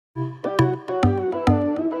Hi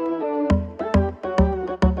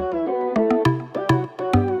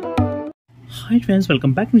friends,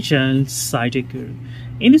 welcome back to my channel SciTech.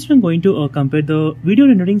 In this one, I'm going to compare the video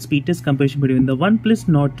rendering speed test comparison between the OnePlus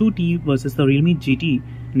Nord 2T versus the Realme GT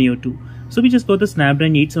Neo 2. So we just got the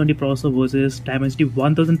Snapdragon 870 processor versus Dimensity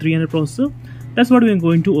 1300 processor. That's what we're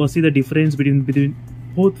going to see the difference between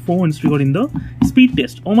both phones regarding the speed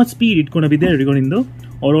test. How much speed it's gonna be there regarding the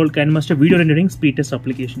overall KineMaster video rendering speed test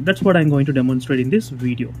application. That's what I'm going to demonstrate in this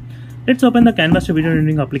video. Let's open the KineMaster video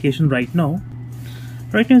rendering application right now.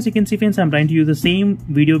 Right now, as you can see friends, I'm trying to use the same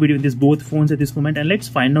video between these both phones at this moment, and let's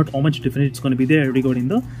find out how much difference it's going to be there regarding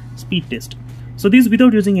the speed test. So this is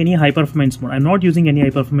without using any high performance mode. I'm not using any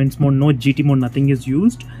high performance mode, no GT mode, nothing is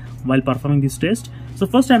used while performing this test. So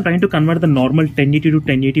first I'm trying to convert the normal 1080 to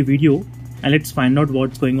 1080 video, and let's find out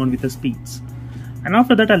what's going on with the speeds. And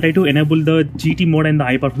after that, I'll try to enable the GT mode and the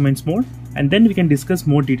high performance mode, and then we can discuss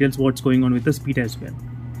more details what's going on with the speed as well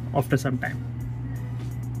after some time.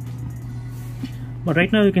 But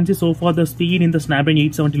right now you can see so far the speed in the Snapdragon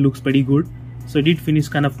 870 looks pretty good. So it did finish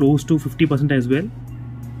kind of close to 50% as well.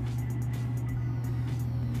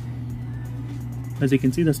 As you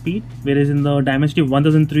can see the speed, whereas in the Dimensity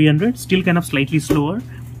 1300 still kind of slightly slower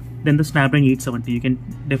than the Snapdragon 870. You can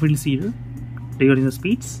definitely see here regarding the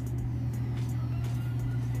speeds.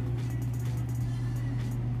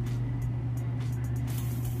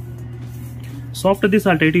 So after this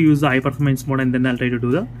I'll try to use the high performance mode, and then I'll try to do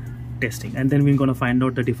the testing, and then we're gonna find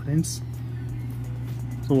out the difference.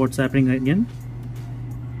 So what's happening again?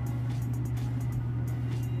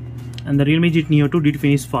 And the Realme GT Neo 2 did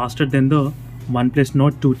finish faster than the OnePlus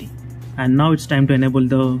Nord 2T, and now it's time to enable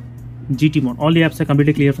the GT mode. All the apps are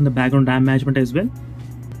completely clear from the background RAM management as well.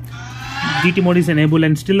 GT mode is enabled,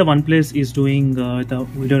 and still the OnePlus is doing the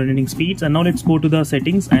video rendering speeds. And now let's go to the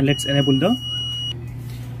settings and let's enable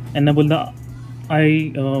the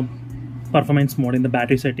high performance mode in the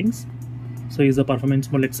battery settings. So is the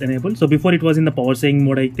performance mode, let's enable. So before it was in the power saving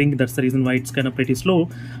mode, I think that's the reason why it's kind of pretty slow.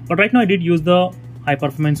 But right now I did use the high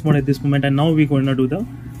performance mode at this moment, and now we're going to do the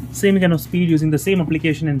same kind of speed using the same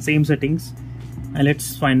application and same settings, and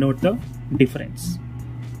let's find out the difference.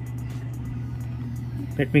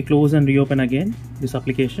 Let me close and reopen again this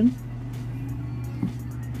application,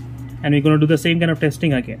 and we're going to do the same kind of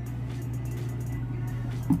testing again.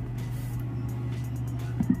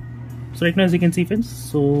 So right now, as you can see friends,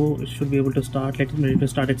 so it should be able to start. Let me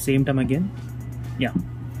start at the same time again. Yeah.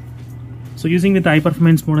 So using with the high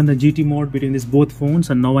performance mode and the GT mode between these both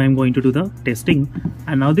phones, and now I am going to do the testing,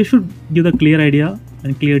 and now this should give the clear idea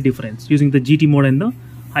and clear difference using the GT mode and the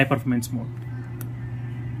high performance mode.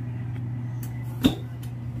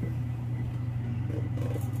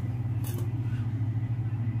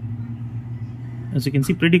 As you can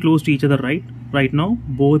see, pretty close to each other right now.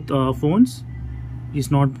 Both phones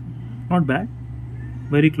is not bad,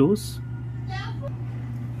 very close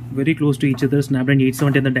to each other. Snapdragon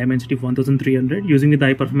 870 and the Dimensity 1300 using the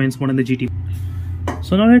high performance mode and the GT.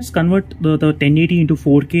 So now let's convert the 1080 into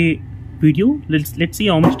 4K video. Let's see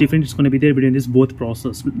how much difference it's going to be there between these both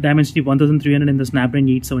processors, Dimensity 1300 and the Snapdragon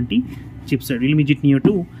 870 chipset, Realme GT Neo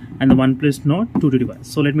 2 and the OnePlus Nord 2T device.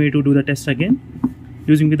 So let me do the test again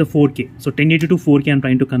using with the 4K. So 1080 to 4K I'm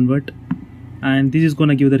trying to convert, and this is going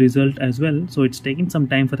to give the result as well. So it's taking some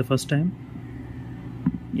time for the first time.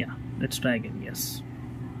 Yeah, let's try again. Yes,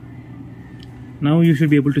 now you should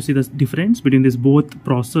be able to see the difference between these both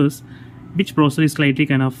processors. Which processor is slightly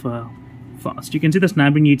kind of fast? You can see the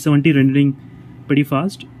Snapdragon 870 rendering pretty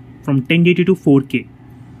fast from 1080 to 4K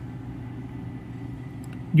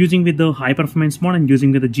using with the high performance mode and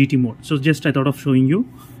using with the GT mode. So just I thought of showing you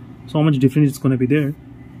so how much difference it's going to be there.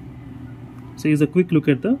 So here's a quick look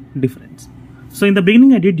at the difference. So in the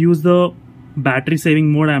beginning I did use the battery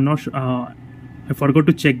saving mode. I'm not sure, I forgot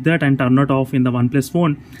to check that and turn it off in the OnePlus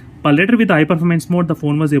phone. But later with the high performance mode, the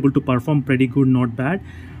phone was able to perform pretty good, not bad.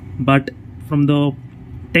 But from the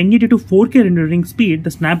 1080 to 4K rendering speed,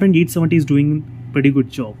 the Snapdragon 870 is doing pretty good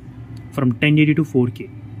job from 1080 to 4K.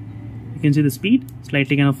 You can see the speed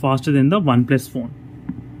slightly kind of faster than the OnePlus phone.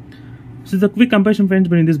 So the quick comparison friends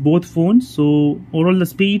between these both phones. So overall the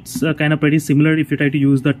speeds are kind of pretty similar if you try to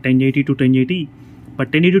use the 1080 to 1080, but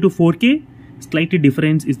 1080 to 4K slightly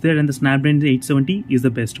difference is there, and the Snapdragon 870 is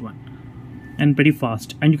the best one and pretty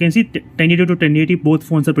fast. And you can see 1080 to 1080 both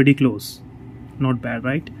phones are pretty close, not bad,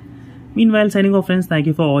 right? Meanwhile, signing off friends, thank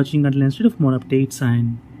you for watching. Until next video, more updates,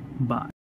 and bye.